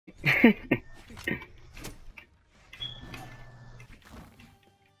I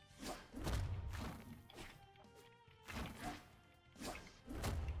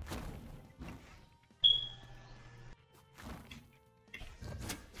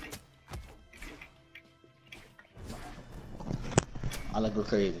like go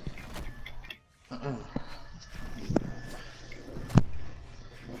crazy.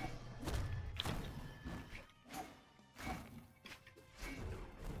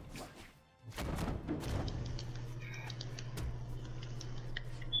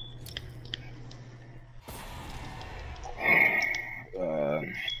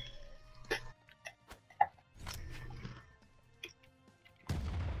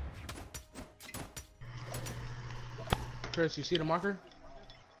 Chris, you see the marker?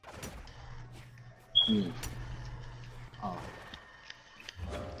 Oh.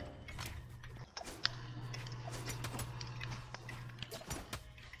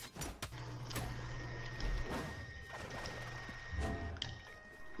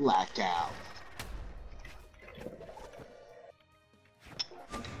 Blackout.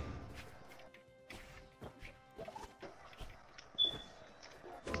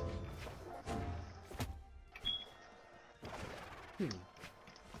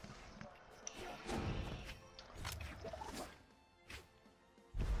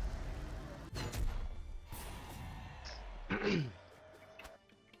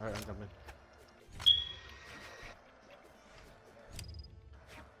 Alright, I'm coming.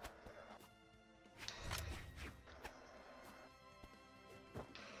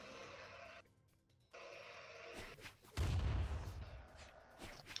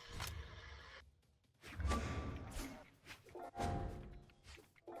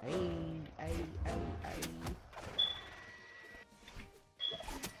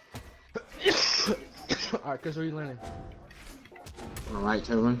 Alright, Chris, where you landing? On the right,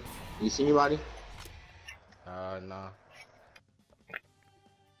 Turban. You see anybody? Nah.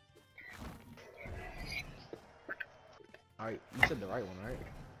 Alright, you said the right one, right?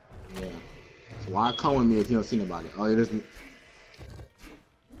 Yeah. So why come with me if you don't see nobody? Oh, it isn't.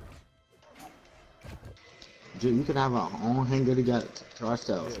 Dude, we could have our own hangar together to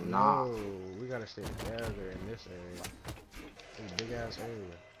ourselves. Yeah, Nah. no, we gotta stay together in this area. This big ass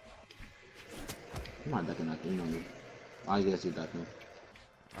area. I'm not ducking nothing, you know me. I guess you're ducking.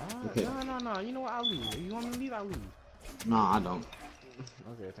 Okay. No. You know what? I'll leave. If you want me to leave, I'll leave. No, I don't.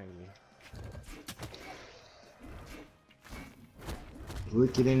 Okay, thank you.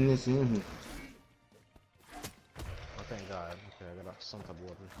 Wicked in this in here. Oh, thank God. Okay, I got some type of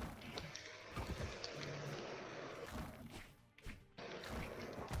water.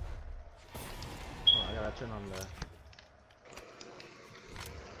 Oh, I gotta turn on the...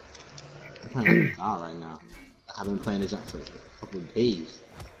 I'm playing God right now. I've been playing this for a couple of days.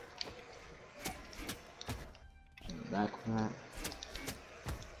 Backpack.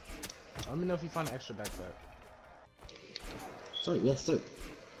 Let me know if you find an extra backpack. Sir, yes, sir.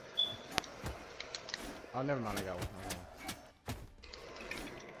 Oh, never mind. I got one.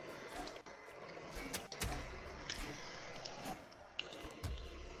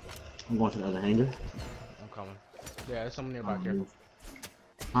 I'm going to the other hangar. I'm coming. Yeah, there's someone nearby. Careful.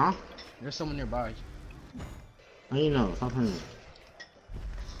 Huh? There's someone nearby. How you know? Stop playing.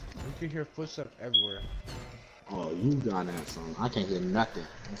 You can hear footsteps everywhere. Oh, you got that song. I can't hear nothing.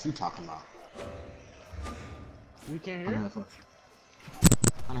 What you talking about? You can't How hear?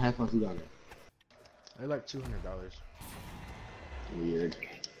 the heck you got it? They're like $200. Weird.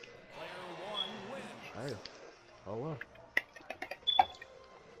 Hey. Oh well.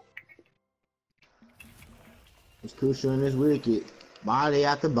 It's crucial in this wicked. Body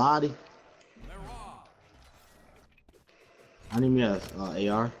after body. I need me a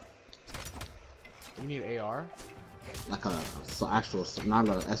AR. You need AR? Like a actual, not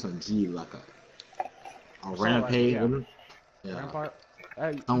a SMG, like a So, rampage. like, Yeah. Rampart?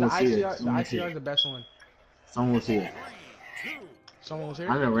 Hey, the Someone's here. ICR is the best one. Someone was here. Someone was here?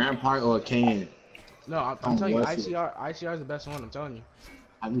 I need a rampart or a can. No, I'm telling you, ICR is the best one. I'm telling you.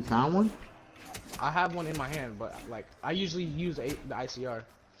 Have you found one? I have one in my hand, but like I usually use the ICR.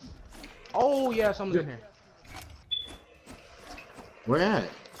 Oh yeah, someone's in here. Where at?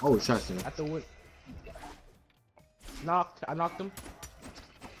 Oh, trust me. At the wood. Knocked. I knocked him.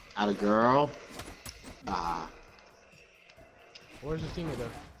 At a girl. Ah. Where's his teammate though?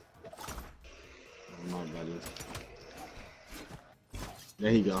 Oh, my buddy.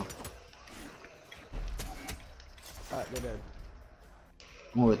 There you go. Alright, they're dead.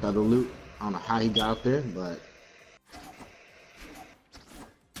 I'm with other loot. I don't know how he got up there, but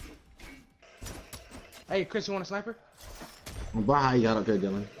Hey, Chris, you want a sniper? about how he got up there,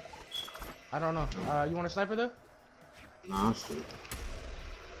 Dylan. I don't know. You want a sniper though? Nah, I'm straight.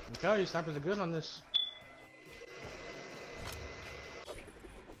 Okay, your snipers are good on this.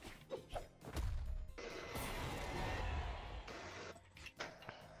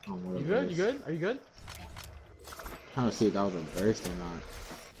 You good? You good? Are you good? Trying to see if that was a burst or not.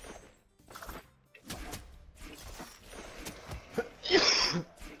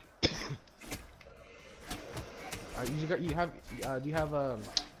 Do you have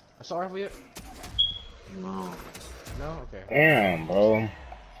assault rifle yet? No. No? Okay. Damn, bro.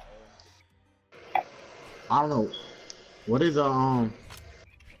 I don't know. What is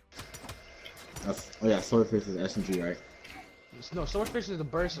that's, oh yeah, swordfish is SMG, right? No, swordfish is the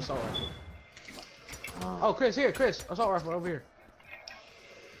burst assault rifle. Uh, Oh, Chris, here, Chris, assault rifle over here.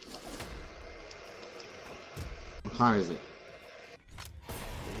 what kind is it?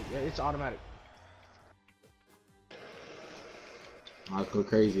 Yeah, it's automatic. I'll go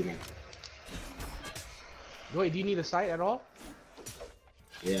crazy then. Wait, do you need a sight at all?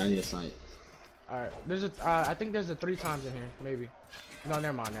 Yeah, I need a sight. Alright, there's a, I think there's a 3 times in here, maybe. No,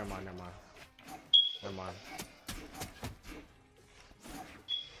 never mind.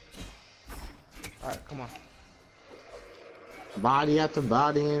 Alright, come on. Body after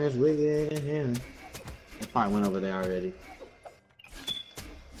body and it's wicked in him. I probably went over there already.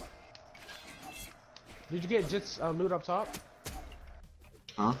 Did you get Jit's loot up top?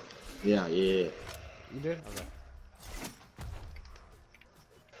 Huh? Yeah. You did? Okay.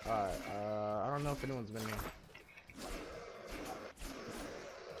 Alright, I don't know if anyone's been here.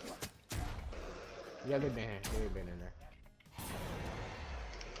 Yeah, they've been here. They've been in there.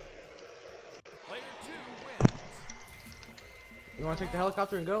 Player 2 wins. You wanna take the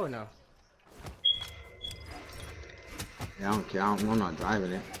helicopter and go or no? Yeah, I don't care. I'm not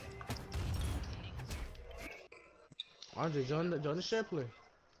driving it. Andre, join the share play.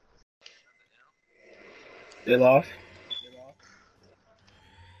 They lost.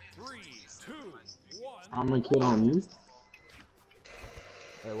 3, 2, 1. Trauma kit on you?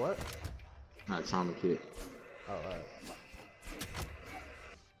 Hey, what? Not trauma kit. Oh, alright.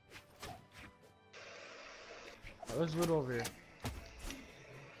 Let's loot over here.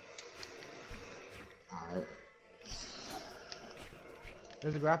 Alright.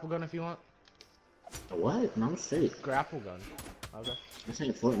 There's a grapple gun if you want. What? No, I'm straight. Grapple gun. Okay. This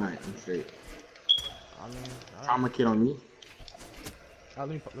ain't Fortnite. I'm straight. I mean, alright. Trauma kit on me. Let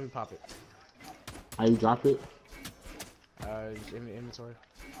me pop it. How you drop it? Just in the inventory.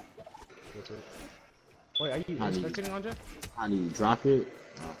 Go to it. Wait, are you spectating, Andre? How do you drop it?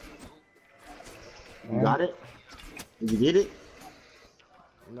 You got it? Did you get it?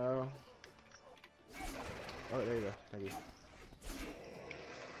 No. Oh, there you go. Thank you.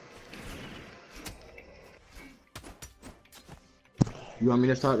 You want me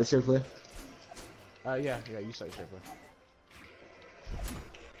to start the ship with? Yeah, you start your play.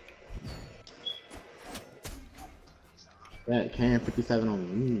 That can 57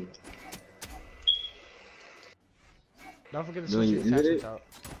 on me. Don't forget to No, switch you your ended attachments it? out.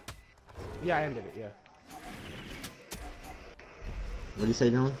 Yeah, I ended it, yeah. What do you say,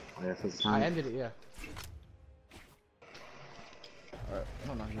 Dylan? Oh, yeah, first time. I ended it, yeah. Alright,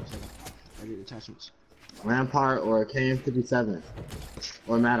 hold on, give me a second. I need attachments. Rampart or KM57?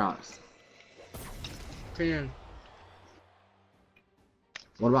 Or Maddox? Can.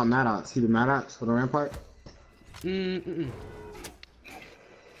 What about Maddox? See the Maddox for the Rampart?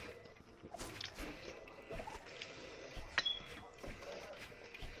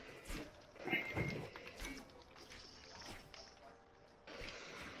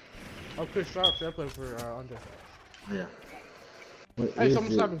 Oh, Chris, start fair play for Andre. Oh, yeah. Wait, Hey,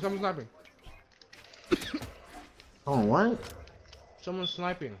 someone's sniping. Oh, what? Someone's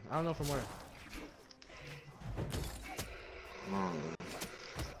sniping. I don't know from where. Oh.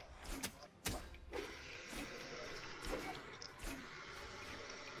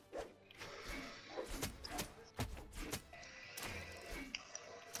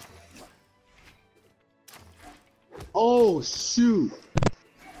 Oh, shoot.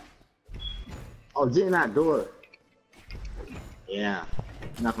 Oh, get in that door. Yeah.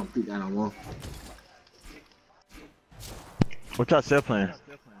 I'm not gonna beat that no more. What y'all still playing?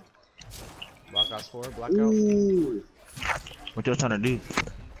 Blackout 4, blackout. Ooh. What y'all trying to do?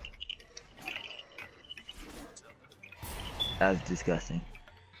 That's disgusting.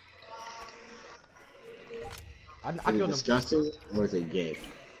 I Is it killed him. disgusting or is it gay?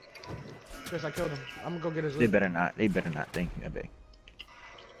 Chris, I killed him. I'm gonna go get his They loot. better not. They better not. Thank you, I beg.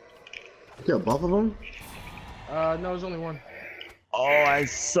 You killed both of them? No, there's only one. Oh, I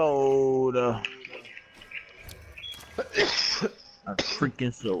sold. I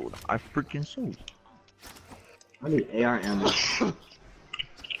freaking sold. I freaking sold. I need AR ammo.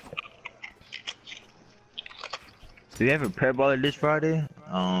 Do you have a prep baller this Friday?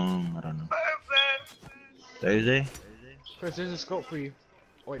 I don't know. Thursday? Chris, there's a scope for you.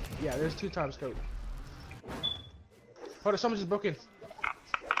 Wait, yeah, there's 2 times scope. Hold on, someone just broke in.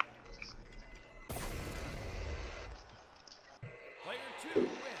 Player 2 wins.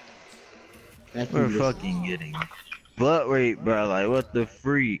 Thank We're you. fucking getting butt rape, bro. Like, what the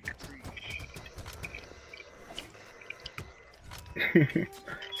freak?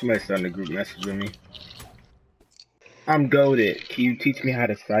 Somebody starting a group message with me. I'm goated. Can you teach me how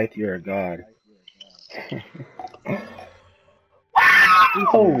to scythe? You're a god. Who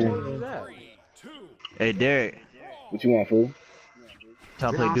Oh! is that? 3, 2, Hey, Derek. What you want, fool?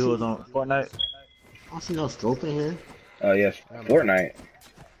 Time to play duos on Fortnite? I don't see no scope in here. Oh yes, Fortnite.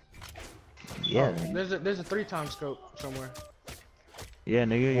 Yeah. Oh, there's a 3 times scope somewhere. Yeah,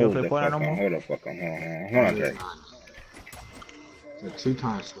 nigga. You Hold don't the play fuck Fortnite no on. more? Hold the fuck on. Hold on, Jay. It's a 2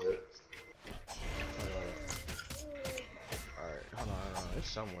 times scope. Alright, hold on. It's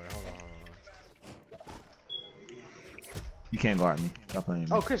somewhere. Hold on. You can't guard me. Stop playing me.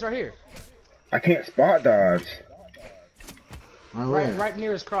 Oh, Chris, right here. I can't spot dodge. Right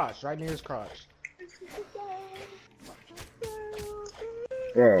near his crotch. Right near his crotch.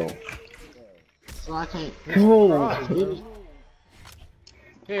 Bro. So I can't. Oh, Crotch, bro.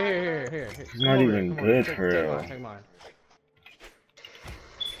 Here. it's not Come even over here. good Take for real. mine, take mine.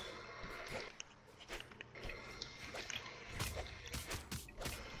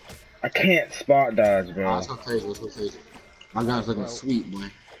 I can't spot dodge, Oh, bro. that's so crazy. That's so crazy. My guy's looking sweet, boy.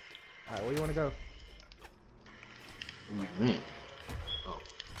 Alright, where you wanna go? Oh, man.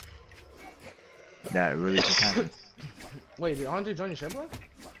 That really just happened. Wait, did Andre join your ship, bro?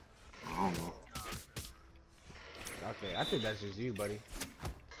 I don't know. Okay, I think that's just you, buddy.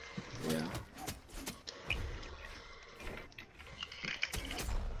 Yeah.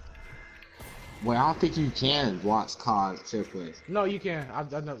 Wait, I don't think you can watch COD ship plays. No, you can. I've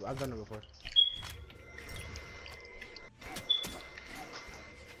done it before.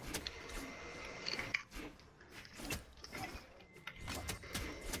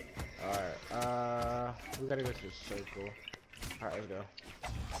 Alright, we gotta go to the circle. Alright, let's go.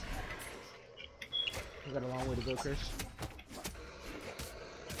 We got a long way to go, Chris.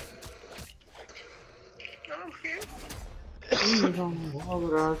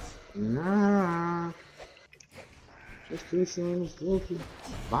 Nah. It's too soon, it's sticky.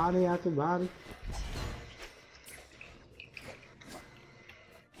 Body after body.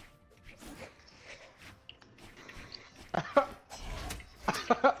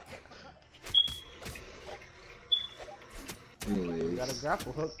 Anyways. Got a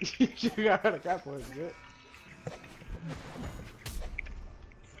grapple hook. You got a grapple hook, good.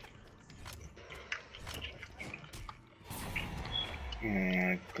 Oh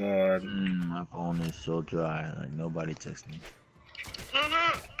my god. My phone is so dry. Like, nobody texts me.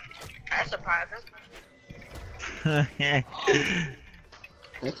 That's surprising.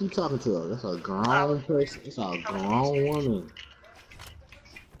 Heck you talking to her? That's a grown person. It's a grown woman.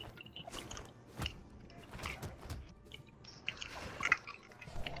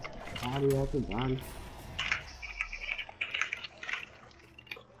 Body after body.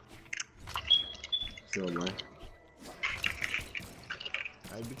 Sure, boy.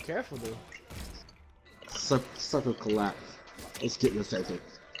 Hey, be careful, though. Sucker collapse. Let's get this second.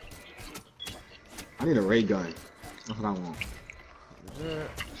 I need a ray gun. That's what I want. Yeah,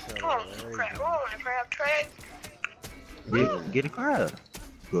 Oh, crap. Oh, the crab tray? Get a crowd.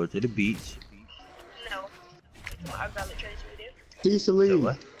 Go to the beach. No. I've got the trays with you. Peace and So leave.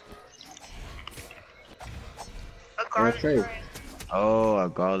 what? A garlic tray. tray. Oh, a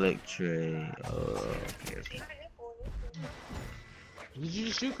garlic tray. Oh, okay. Did you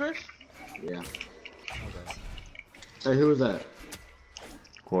just shoot, Chris? Yeah. Okay. Hey, who was that?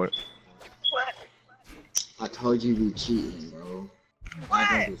 Court. What? I told you you cheating, bro. What?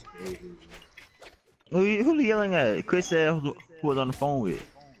 That was crazy, bro. Who you yelling at? Chris said who was on the phone with.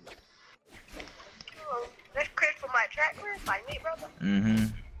 Oh, that's Chris from my track list, like me, brother. Mm-hmm.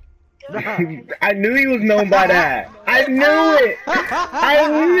 I knew he was known by that. I knew it. I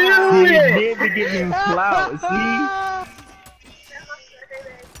knew He it. did be giving him clout. See?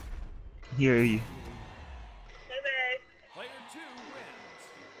 Hear you. Player 2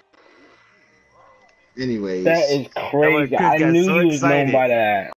 wins. Anyways. That is crazy. Chris I got knew so he was known excited. by that.